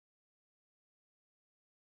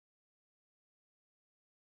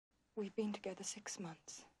We've been together 6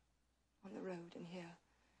 months, on the road and here.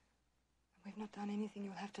 And we've not done anything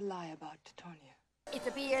you'll have to lie about to Tonya.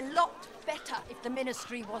 It'd be a lot better if the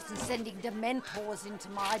ministry wasn't sending dementors into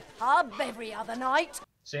my pub every other night.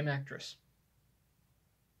 Same actress.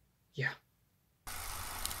 Yeah.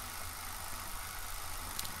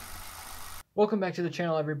 Welcome back to the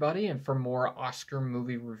channel, everybody, and for more Oscar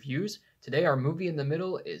movie reviews. Today our movie in the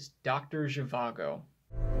middle is Dr. Zhivago.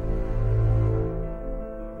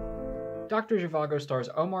 Dr. Zhivago stars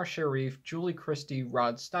Omar, Sharif, Julie Christie,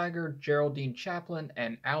 Rod Steiger, Geraldine, Chaplin,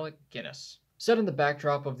 and Alec, Guinness. Set in the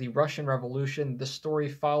backdrop of the Russian Revolution, the story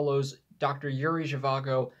follows Dr. Yuri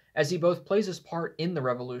Zhivago as he both plays his part in the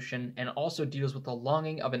revolution and also deals with the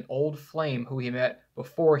longing of an old flame who he met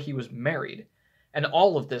before he was married. And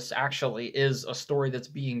all of this actually is a story that's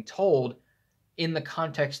being told in the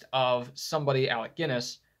context of somebody, Alec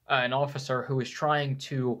Guinness, an officer who is trying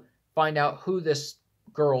to find out who this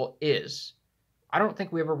girl is. I don't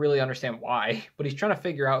think we ever really understand why, but he's trying to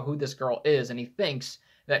figure out who this girl is, and he thinks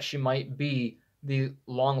that she might be the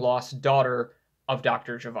long-lost daughter of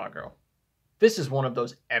Dr. Zhivago. This is one of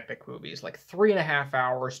those epic movies, like 3.5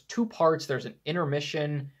 hours, 2 parts, there's an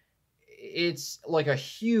intermission. It's like a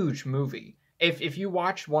huge movie. If you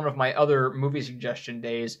watched one of my other movie suggestion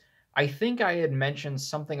days, I think I had mentioned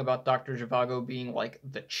something about Dr. Zhivago being like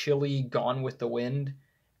the chilly Gone with the Wind.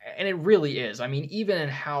 And it really is. I mean, even in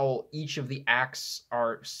how each of the acts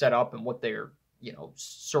are set up and what they're,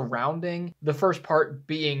 surrounding. The first part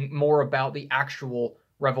being more about the actual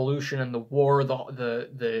revolution and the war,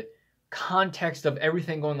 the context of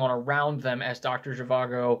everything going on around them as Dr.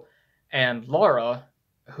 Zhivago and Laura,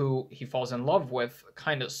 who he falls in love with,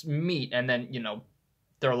 kind of meet, and then,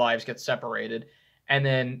 their lives get separated. And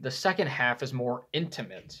then the second half is more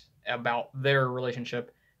intimate about their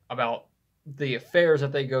relationship, about the affairs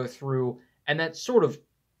that they go through, and that sort of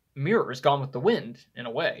mirrors Gone with the Wind in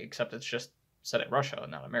a way, except it's just set in Russia,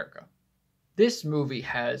 not America. This movie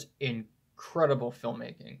has incredible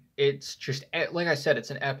filmmaking. It's just, like I said, it's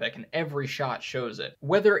an epic, and every shot shows it.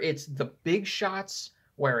 Whether it's the big shots,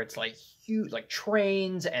 where it's like huge, like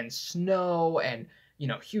trains and snow and,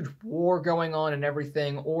 huge war going on and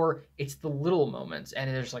everything, or it's the little moments, and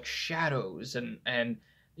there's like shadows and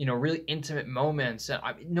really intimate moments. And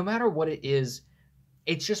no matter what it is,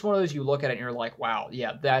 it's just one of those you look at it and you're like, wow,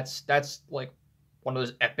 yeah, that's like one of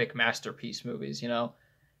those epic masterpiece movies,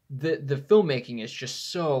 The filmmaking is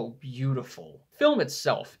just so beautiful. Film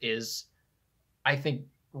itself is, I think,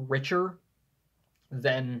 richer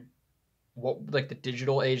than like the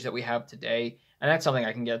digital age that we have today. And that's something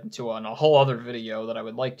I can get into on a whole other video that I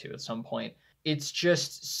would like to at some point. It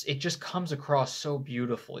just comes across so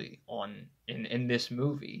beautifully in this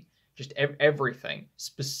movie. Just everything,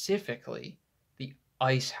 specifically the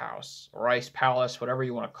ice house or ice palace, whatever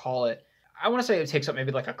you want to call it. I want to say it takes up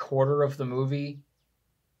maybe like a quarter of the movie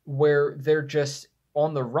where they're just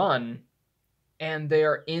on the run and they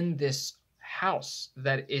are in this house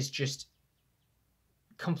that is just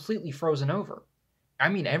completely frozen over. I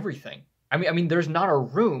mean, everything. I mean, there's not a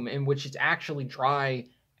room in which it's actually dry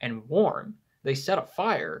and warm. They set a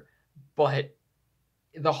fire, but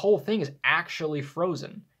the whole thing is actually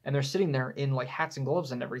frozen, and they're sitting there in like hats and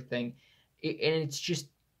gloves and everything, and it's just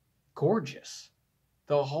gorgeous.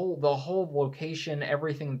 The whole location,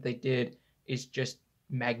 everything that they did is just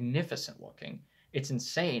magnificent looking. It's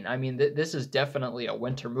insane. I mean, this is definitely a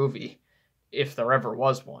winter movie, if there ever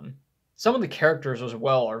was one. Some of the characters as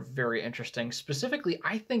well are very interesting. Specifically,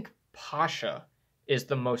 I think Pasha is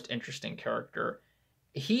the most interesting character.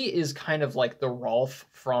 He is kind of like the Rolf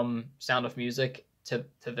from Sound of Music to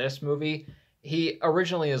this movie. He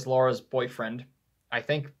originally is Laura's boyfriend, I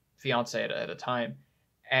think fiance at a time,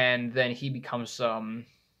 and then he becomes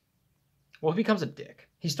he becomes a dick.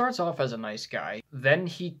 He starts off as a nice guy, then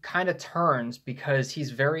he kind of turns because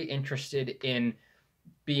he's very interested in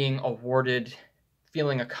being awarded,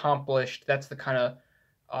 feeling accomplished. That's the kind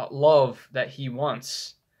of love that he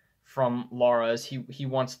wants from Laura, as he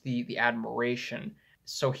wants the admiration.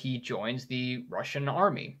 So he joins the Russian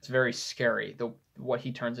army. It's very scary, what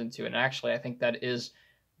he turns into. And actually, I think that is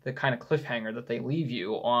the kind of cliffhanger that they leave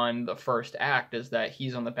you on the first act, is that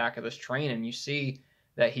he's on the back of this train and you see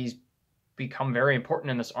that he's become very important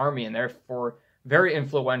in this army and therefore very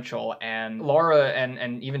influential. And Laura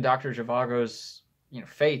and even Dr. Zhivago's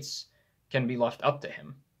fates can be left up to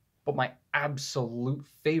him. But my absolute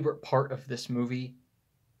favorite part of this movie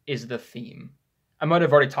is the theme. I might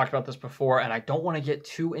have already talked about this before, and I don't want to get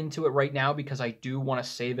too into it right now because I do want to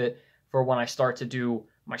save it for when I start to do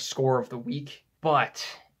my score of the week. But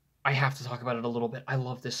I have to talk about it a little bit. I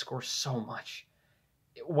love this score so much.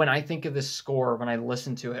 when I think of this score, when I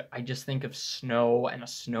listen to it, I just think of snow and a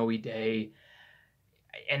snowy day.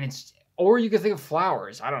 And it's, or you could think of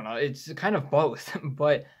flowers. I don't know. It's kind of both,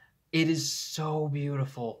 but it is so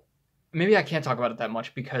beautiful. Maybe I can't talk about it that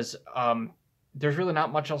much because there's really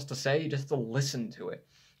not much else to say. You just have to listen to it.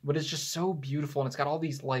 But it's just so beautiful, and it's got all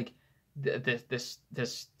these like this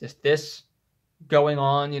going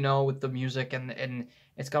on, you know, with the music, and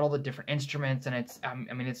it's got all the different instruments, and it's I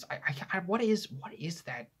mean, it's what is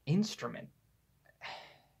that instrument?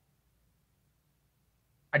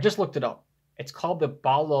 I just looked it up. It's called the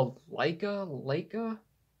balalaika.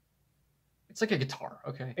 It's like a guitar,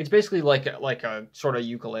 okay? It's basically like a sort of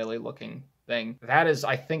ukulele looking thing. That is,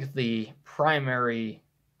 I think, the primary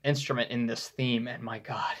instrument in this theme, and my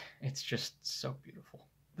God, it's just so beautiful.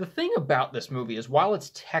 The thing about this movie is, while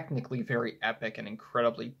it's technically very epic and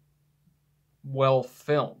incredibly well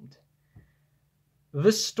filmed,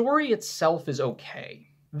 the story itself is okay.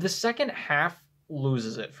 The second half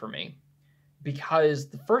loses it for me, because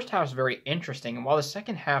the first half is very interesting, and while the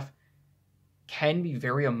second half can be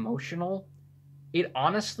very emotional, it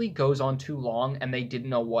honestly goes on too long, and they didn't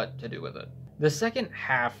know what to do with it. The second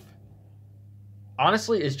half,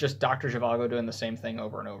 honestly, is just Dr. Zhivago doing the same thing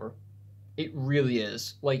over and over. It really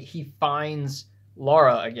is. Like, he finds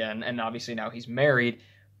Laura again, and obviously now he's married,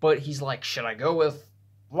 but he's like, should I go with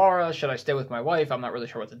Laura? Should I stay with my wife? I'm not really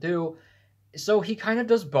sure what to do. So he kind of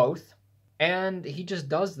does both, and he just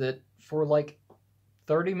does it for like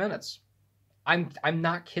 30 minutes. I'm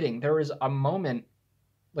not kidding. There is a moment,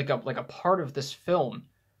 like a part of this film,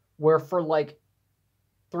 where for like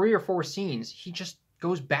 3 or 4 scenes, he just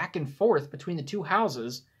goes back and forth between the two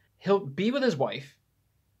houses. He'll be with his wife.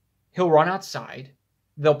 He'll run outside.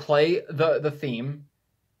 They'll play the theme.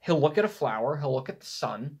 He'll look at a flower. He'll look at the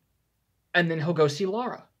sun. And then he'll go see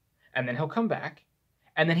Laura. And then he'll come back.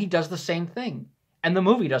 And then he does the same thing. And the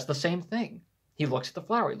movie does the same thing. He looks at the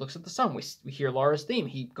flower. He looks at the sun. We hear Laura's theme.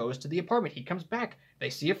 He goes to the apartment. He comes back. They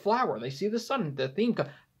see a flower. They see the sun. The theme.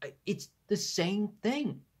 It's the same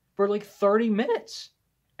thing for like 30 minutes.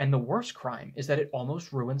 And the worst crime is that it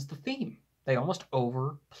almost ruins the theme. They almost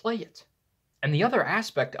overplay it. And the other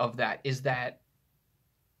aspect of that is that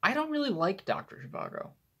I don't really like Dr. Zhivago.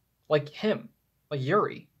 Like him. Like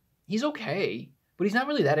Yuri. He's okay, but he's not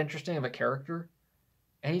really that interesting of a character.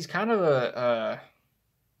 And he's kind of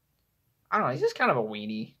I don't know, he's just kind of a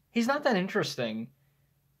weenie. He's not that interesting.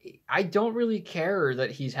 I don't really care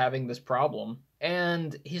that he's having this problem.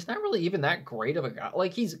 And he's not really even that great of a guy.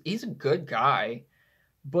 Like, he's a good guy,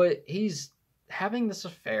 but he's having this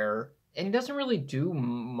affair, and he doesn't really do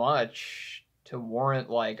much to warrant,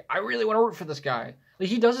 like, I really want to work for this guy. Like,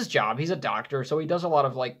 he does his job. He's a doctor, so he does a lot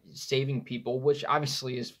of, like, saving people, which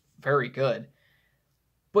obviously is very good.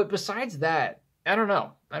 But besides that, I don't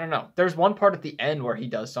know. There's one part at the end where he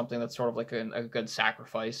does something that's sort of like a good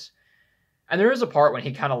sacrifice. And there is a part when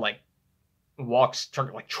he kind of, like,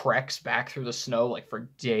 treks back through the snow, like, for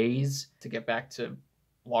days to get back to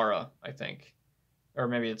Laura, I think. Or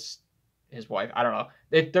maybe it's his wife. I don't know.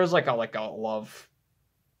 There's like a love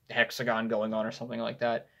hexagon going on or something like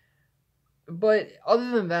that. But other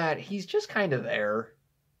than that, he's just kind of there.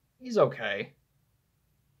 He's okay.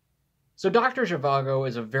 So Dr. Zhivago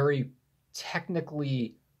is a very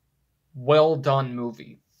technically well done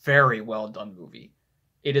movie. Very well done movie.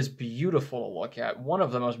 It is beautiful to look at. One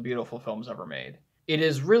of the most beautiful films ever made. It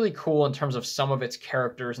is really cool in terms of some of its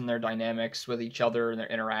characters and their dynamics with each other and their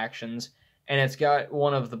interactions. And it's got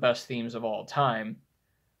one of the best themes of all time.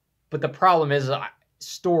 But the problem is,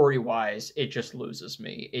 story-wise, it just loses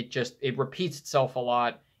me. It repeats itself a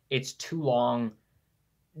lot. It's too long.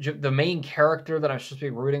 The main character that I'm supposed to be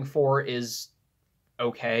rooting for is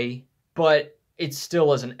okay. But it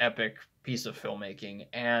still is an epic piece of filmmaking.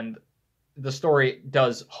 And the story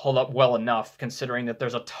does hold up well enough, considering that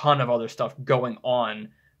there's a ton of other stuff going on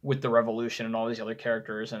with the revolution and all these other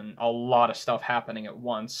characters and a lot of stuff happening at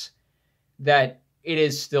once, that it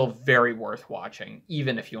is still very worth watching,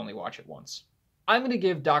 even if you only watch it once. I'm going to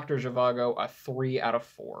give Dr. Zhivago a 3 out of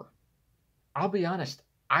 4. I'll be honest,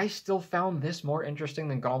 I still found this more interesting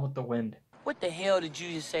than Gone with the Wind. What the hell did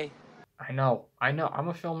you just say? I know. I'm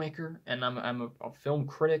a filmmaker, and I'm a film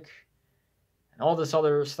critic, and all this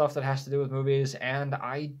other stuff that has to do with movies, and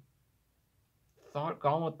I thought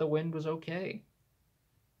Gone with the Wind was okay.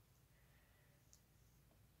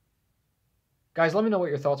 Guys, let me know what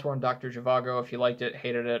your thoughts were on Dr. Zhivago. If you liked it,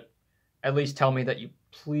 hated it, at least tell me that you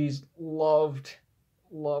please loved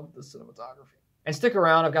the cinematography. And stick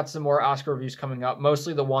around, I've got some more Oscar reviews coming up,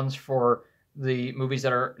 mostly the ones for the movies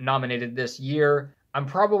that are nominated this year. I'm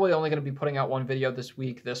probably only going to be putting out one video this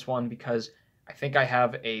week, this one, because I think I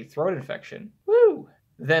have a throat infection. Woo!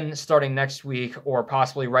 Then starting next week, or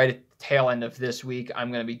possibly right at the tail end of this week,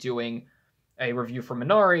 I'm going to be doing a review for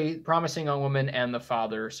Minari, Promising Young Woman, and The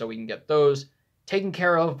Father, so we can get those taken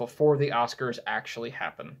care of before the Oscars actually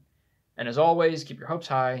happen. And as always, keep your hopes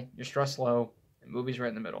high, your stress low, and movies right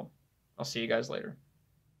in the middle. I'll see you guys later.